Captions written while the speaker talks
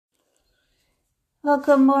Well,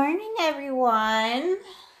 good morning, everyone.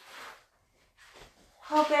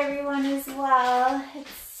 Hope everyone is well.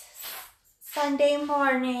 It's Sunday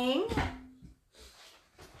morning,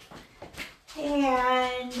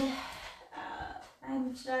 and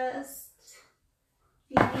I'm just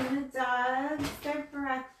feeding the dogs their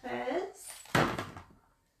breakfast,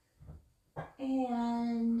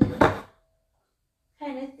 and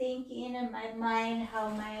kind of thinking in my mind how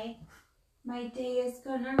my day is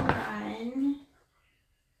gonna run.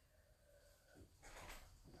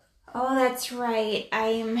 Oh, that's right.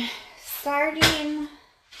 I'm starting.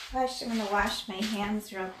 Gosh, I'm gonna wash my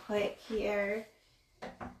hands real quick here.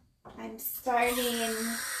 I'm starting.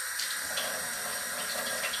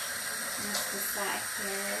 Just a sec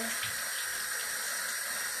here.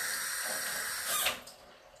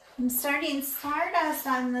 I'm starting Stardust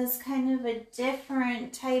on this kind of a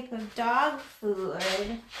different type of dog food.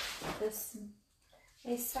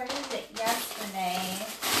 I started it yesterday.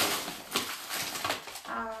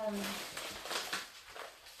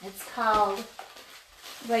 It's called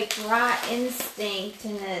like Raw Instinct,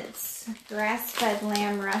 and it's grass-fed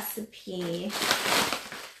lamb recipe.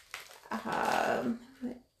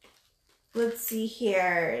 Let's see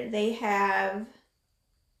here. They have,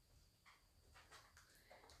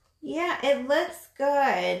 yeah, it looks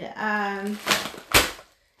good.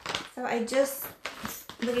 So I just,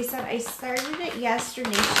 like I said, I started it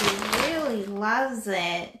yesterday. She really loves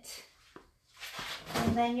it.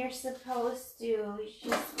 And then you're supposed to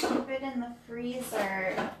just keep it in the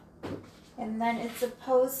freezer. And then it's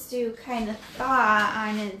supposed to kind of thaw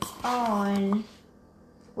on its own.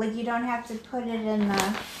 Like, you don't have to put it in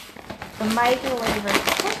the microwave or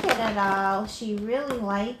cook it at all. She really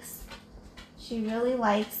likes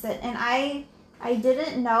it. And I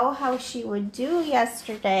didn't know how she would do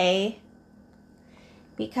yesterday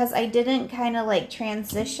because I didn't kind of like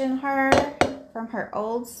transition her from her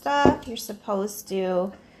old stuff. You're supposed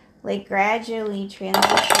to like gradually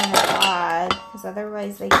transition the dog, because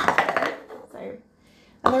otherwise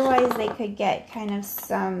they could get kind of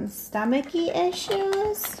some stomachy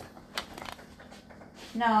issues.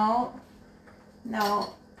 No.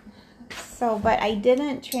 So, but I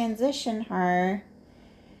didn't transition her.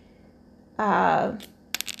 And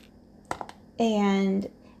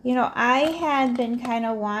you know, I had been kind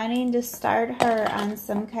of wanting to start her on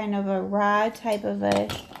some kind of a raw type of a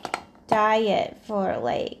diet for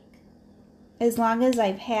like as long as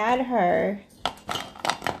I've had her,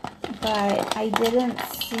 but I didn't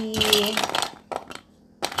see,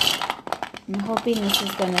 I'm hoping this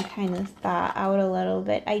is going to kind of thaw out a little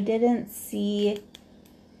bit. I didn't see,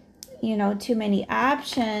 you know, too many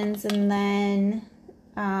options, and then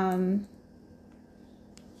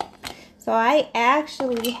so I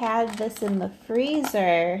actually had this in the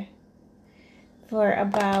freezer for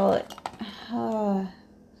about,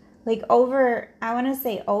 like over, I want to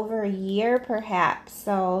say over a year perhaps.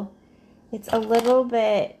 So it's a little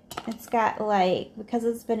bit, it's got like, because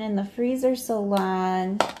it's been in the freezer so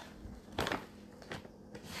long,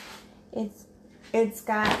 it's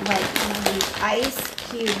got like one of these ice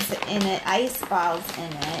cubes in it, ice balls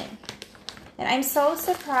in it. And I'm so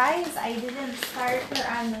surprised I didn't start her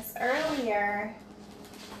on this earlier.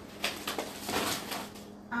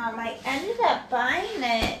 I ended up buying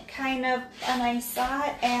it kind of, and I saw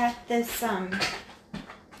it at this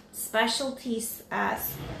specialty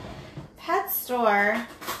pet store,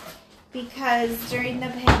 because during the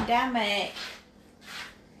pandemic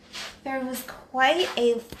there was quite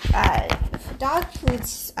a dog food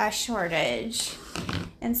shortage,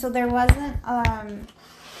 and so there wasn't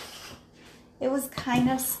it was kind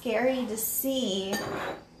of scary to see.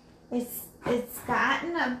 It's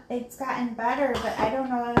gotten better, but I don't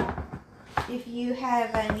know if you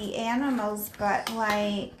have any animals, but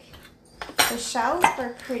like the shelves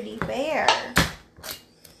were pretty bare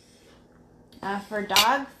for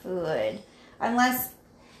dog food, unless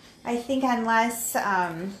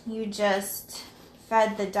you just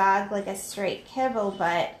fed the dog like a straight kibble,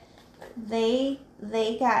 but they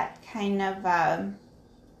got kind of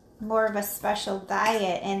more of a special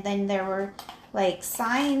diet. And then there were like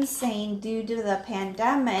signs saying due to the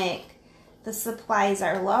pandemic the supplies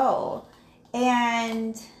are low.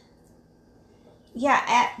 And yeah,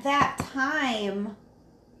 at that time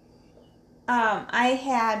I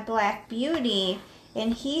had Black Beauty,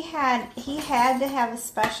 and he had to have a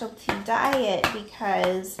specialty diet,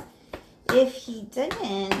 because if he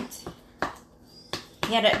didn't,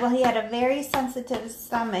 he had a very sensitive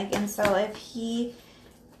stomach, and so if he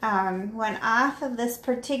went off of this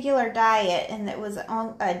particular diet, and it was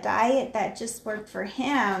a diet that just worked for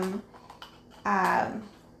him,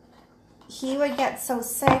 he would get so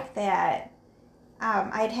sick that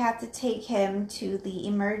I'd have to take him to the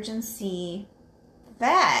emergency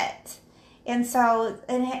vet. And so,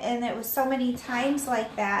 and it was so many times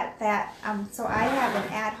like that, so I have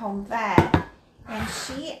an at-home vet, and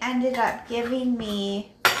she ended up giving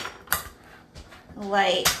me,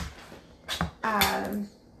 like,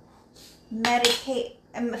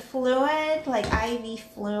 fluid, like IV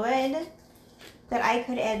fluid, that I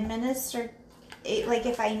could administer, like,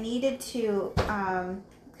 if I needed to,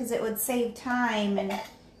 because it would save time, and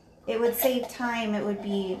it would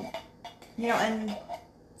be, you know, and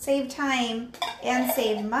save time and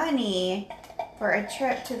save money for a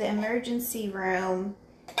trip to the emergency room,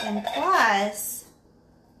 and plus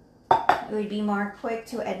it would be more quick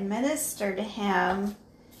to administer to him,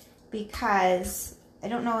 because I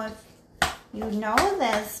don't know if you know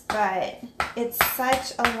this, but it's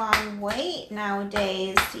such a long wait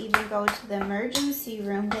nowadays to even go to the emergency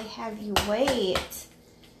room. They have you wait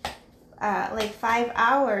like 5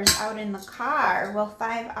 hours out in the car. Well,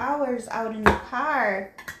 5 hours out in the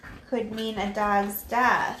car could mean a dog's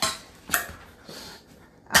death.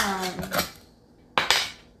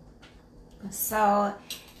 So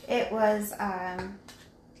it was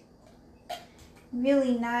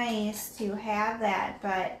really nice to have that,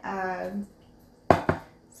 but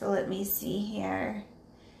so let me see here.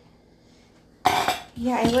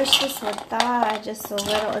 Yeah, I wish this would thaw just a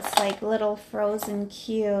little. It's like little frozen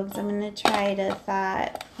cubes. I'm going to try to thaw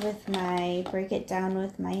it with break it down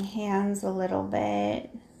with my hands a little bit.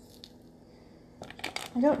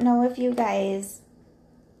 I don't know if you guys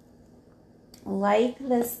like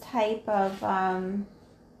this type of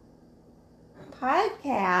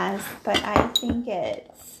podcast, but I think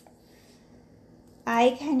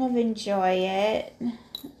I kind of enjoy it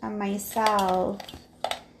myself,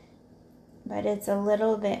 but it's a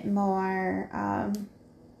little bit more,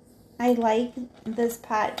 I like this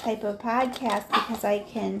type of podcast because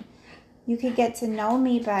you could get to know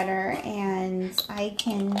me better, and I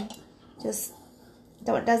can just,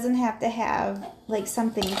 doesn't have to have like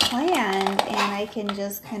something planned, and I can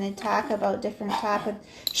just kind of talk about different topics.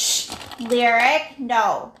 Shh, Lyric,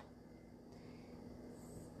 no.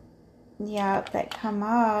 Yeah, that come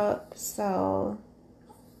up, so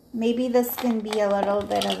maybe this can be a little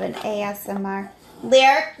bit of an ASMR.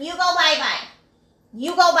 Lyric, you go bye-bye.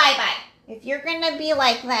 You go bye-bye. If you're going to be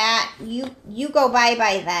like that, you go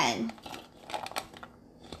bye-bye then.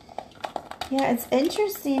 Yeah, it's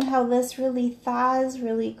interesting how this really thaws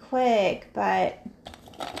really quick, but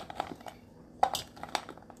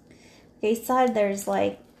they said there's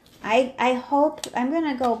like, I hope, I'm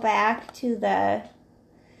going to go back to the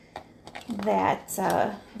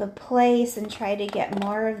place and try to get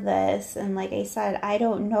more of this, and like I said, I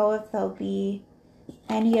don't know if there'll be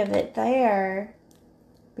any of it there,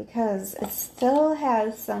 because it still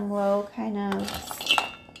has some low kind of,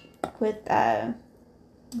 with the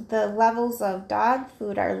levels of dog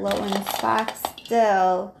food are low in stock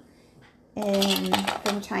still, and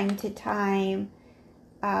from time to time.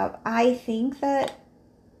 I think that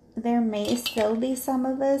there may still be some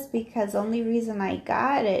of this, because the only reason I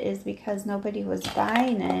got it is because nobody was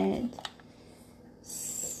buying it.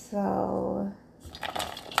 So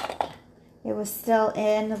it was still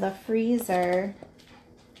in the freezer.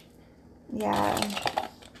 Yeah.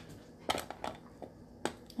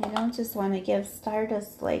 I don't just want to give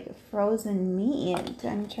Stardust like frozen meat.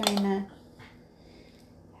 I'm trying to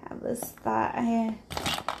have this thought.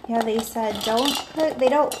 Yeah, they said don't cook. They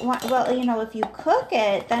don't want, well, you know, if you cook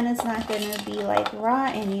it, then it's not going to be like raw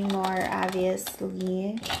anymore,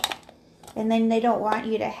 obviously. And then they don't want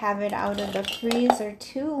you to have it out of the freezer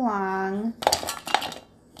too long,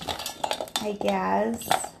 I guess.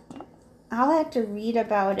 I'll have to read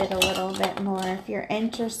about it a little bit more if you're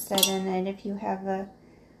interested in it. If you have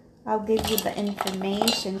I'll give you the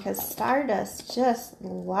information, because Stardust just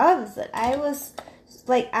loves it. I was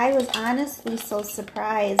honestly so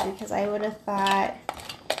surprised, because I would have thought,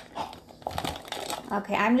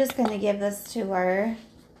 okay, I'm just going to give this to her.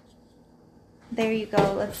 There you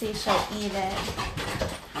go. Let's see if she'll eat it.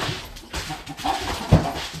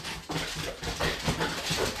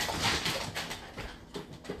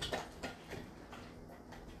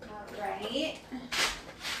 All right.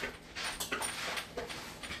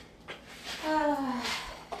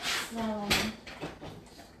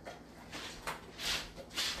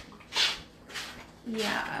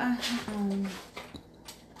 Yeah,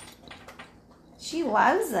 she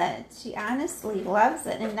loves it. She honestly loves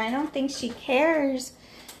it. And I don't think she cares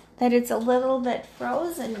that it's a little bit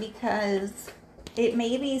frozen, because it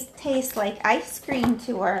maybe tastes like ice cream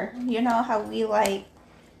to her. You know how we like,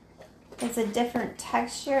 it's a different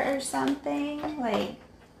texture or something. Like,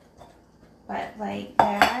 but like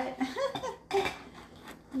that.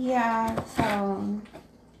 Yeah, so,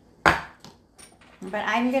 but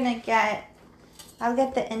I'll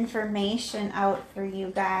get the information out for you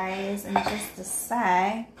guys in just a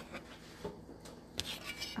sec.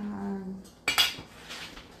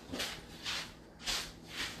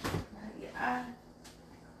 Yeah.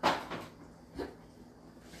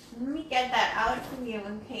 Let me get that out for you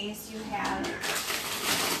in case you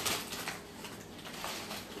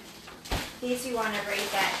want to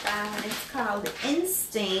write that down. It's called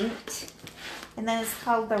Instinct, and then it's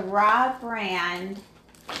called the Raw brand,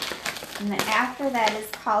 and then after that is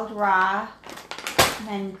called Raw, and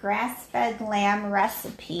then grass-fed lamb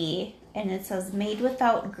recipe, and it says made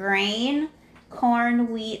without grain,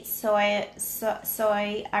 corn, wheat, soy,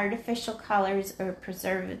 artificial colors, or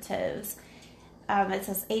preservatives. It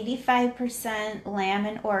says 85% lamb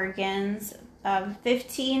and organs,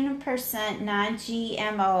 15%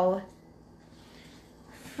 non-GMO,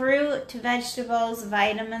 fruit, vegetables,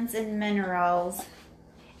 vitamins, and minerals.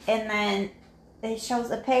 And then it shows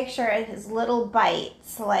a picture of his little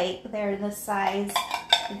bites, like they're the size,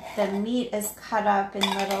 the meat is cut up in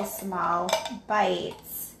little small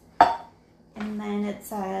bites. And then it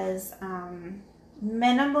says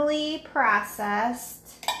minimally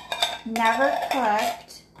processed, never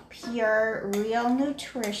cooked, pure, real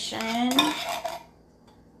nutrition.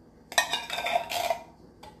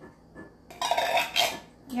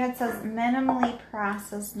 Yeah, it says minimally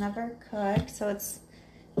processed, never cooked. So it says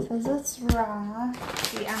it's raw.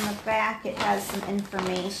 See, on the back it has some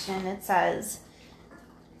information. It says,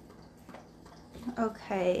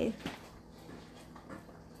 okay.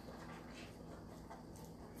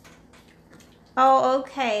 Oh,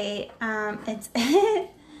 okay. It's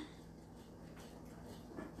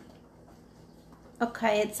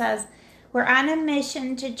okay, it says, we're on a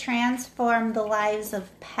mission to transform the lives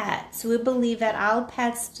of pets. We believe that all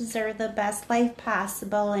pets deserve the best life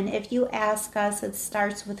possible, and if you ask us, it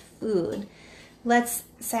starts with food. Let's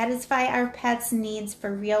satisfy our pets' needs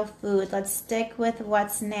for real food. Let's stick with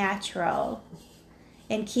what's natural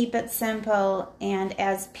and keep it simple and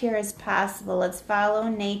as pure as possible. Let's follow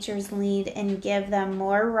nature's lead and give them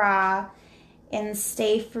more raw and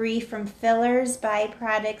stay free from fillers,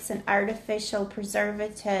 byproducts, and artificial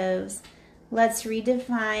preservatives. Let's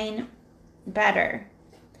redefine better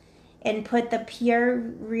and put the pure,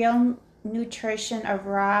 real nutrition of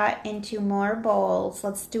raw into more bowls.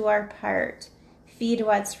 Let's do our part. Feed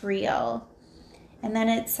what's real. And then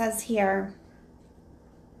it says here,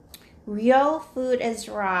 real food is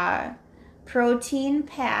raw, protein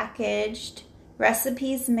packaged,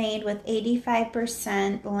 recipes made with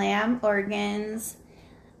 85% lamb organs,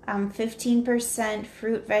 15%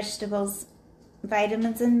 fruit, vegetables,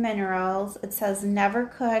 vitamins, and minerals. It says never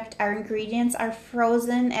cooked. Our ingredients are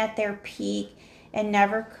frozen at their peak and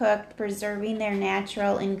never cooked, preserving their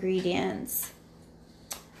natural ingredients.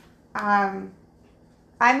 I'm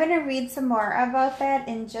going to read some more about that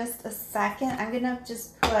in just a second. I'm going to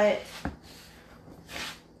just put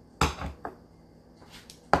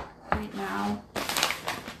right now,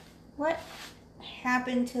 what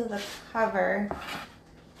happened to the cover?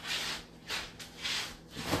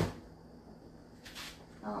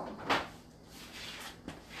 Oh.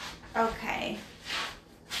 Okay.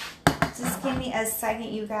 Just give me a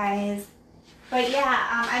second, you guys. But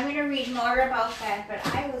yeah, I'm going to read more about that, but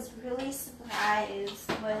I was really surprised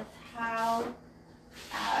with how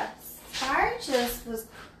Star just was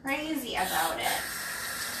crazy about it.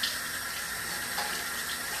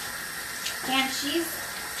 And she's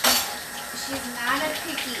not a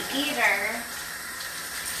picky eater.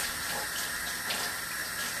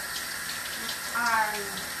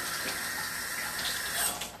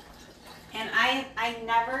 And I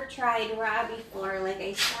never tried raw before. Like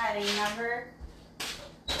I said, I never.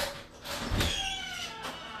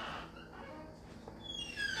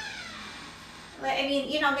 I mean,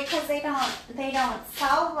 you know, because they don't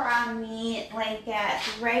sell raw meat like at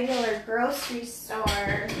regular grocery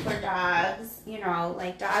store for dogs. You know,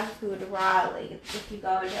 like dog food raw. Like if you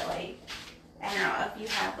go to like, I don't know, if you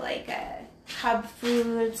have like a Cub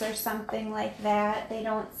Foods or something like that, they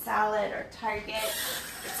don't sell it, or Target.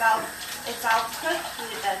 It's all cooked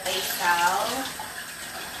food that they sell.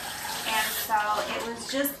 And so it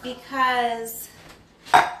was just because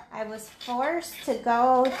I was forced to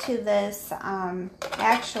go to this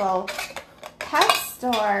actual pet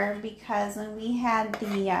store, because when we had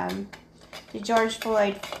the George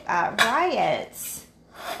Floyd riots,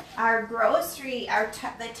 our grocery,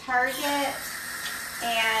 the Target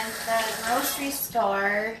and the grocery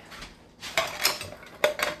store,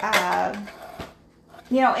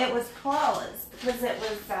 you know, it was closed because it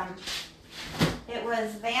was it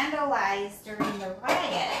was vandalized during the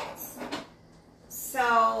riots.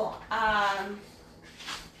 So,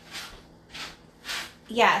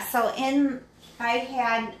 yeah, so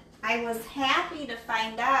I was happy to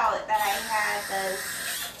find out that I had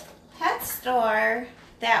this pet store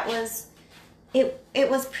that was, it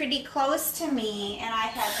was pretty close to me, and I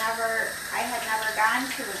had never gone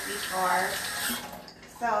to it before.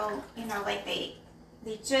 So, you know, like they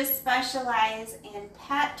just specialize in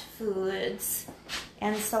pet foods,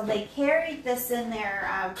 and so they carried this in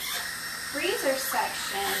their freezer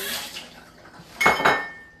section.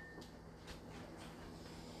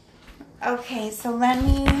 Okay, so let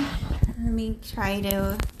me try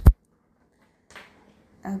to,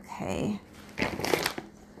 okay.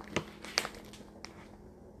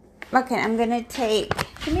 Okay, I'm gonna take,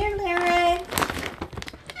 come here, Lyric.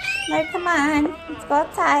 Lyric, come on, let's go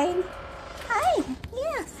outside. Hi,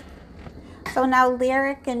 yes. So now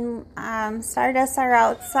Lyric and Stardust are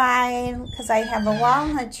outside because I have a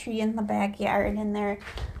walnut tree in the backyard, and they're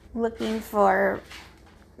looking for,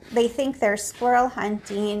 they think they're squirrel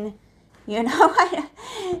hunting. You know,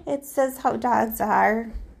 it says how dogs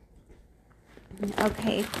are.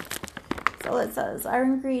 Okay, so it says our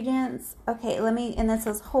ingredients. Okay, and it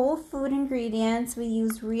says whole food ingredients. We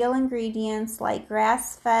use real ingredients like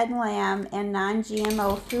grass-fed lamb and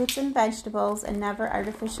non-GMO fruits and vegetables, and never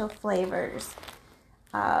artificial flavors.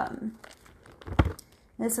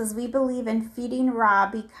 This says we believe in feeding raw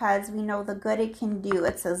because we know the good it can do.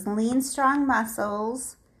 It says lean, strong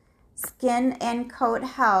muscles, skin and coat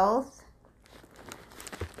health.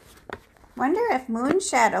 Wonder if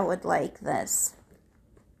Moonshadow would like this.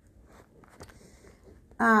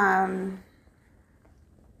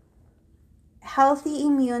 Healthy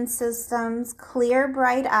immune systems, clear,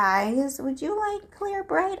 bright eyes. Would you like clear,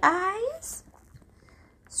 bright eyes?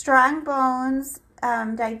 Strong bones,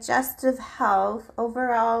 digestive health,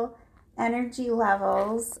 overall energy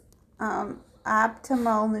levels,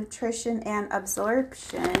 optimal nutrition and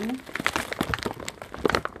absorption.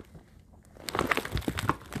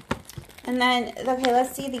 And then, okay,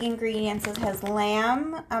 let's see the ingredients. It has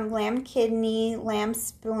lamb, lamb kidney, lamb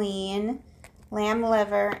spleen, lamb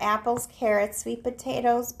liver, apples, carrots, sweet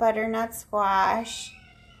potatoes, butternut squash,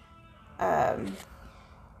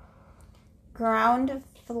 ground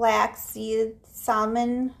flaxseed,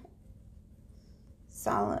 salmon,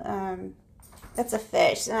 that's a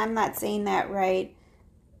fish, and I'm not saying that right.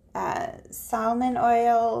 Salmon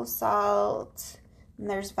oil, salt, and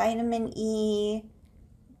there's vitamin E,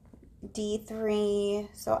 D3,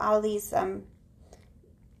 so all these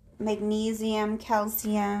magnesium,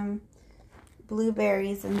 calcium,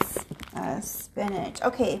 blueberries, and spinach.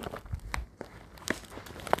 Okay,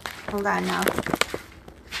 hold on now.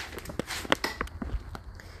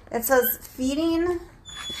 It says feeding.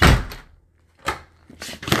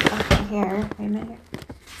 Okay, here, wait a minute.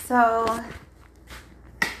 So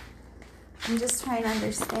I'm just trying to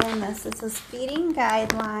understand this. It says feeding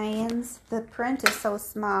guidelines. The print is so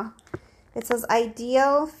small. It says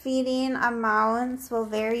ideal feeding amounts will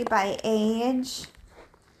vary by age.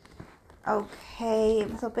 Okay,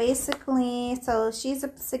 so basically, so she's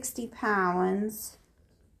 60 pounds.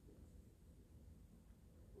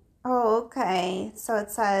 Oh, okay. So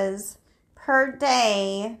it says per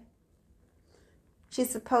day,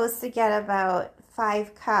 she's supposed to get about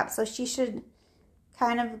 5 cups. So she should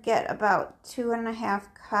kind of get about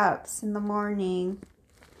 2.5 cups in the morning.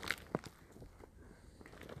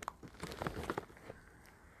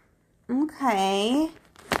 Okay.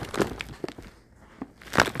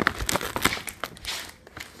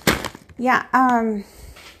 Yeah,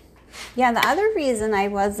 yeah, the other reason I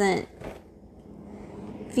wasn't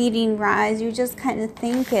feeding raw is you just kind of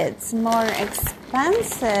think it's more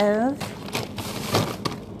expensive.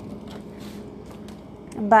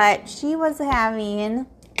 But she was having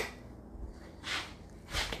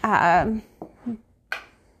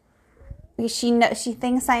she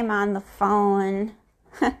thinks I'm on the phone.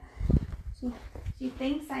 she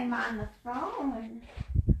thinks I'm on the phone.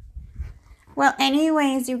 Well,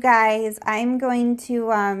 anyways, you guys, I'm going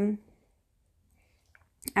to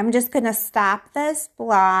I'm just going to stop this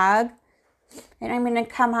vlog, and I'm going to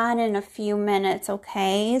come on in a few minutes,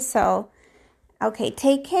 okay? So, okay,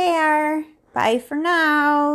 take care. Bye for now.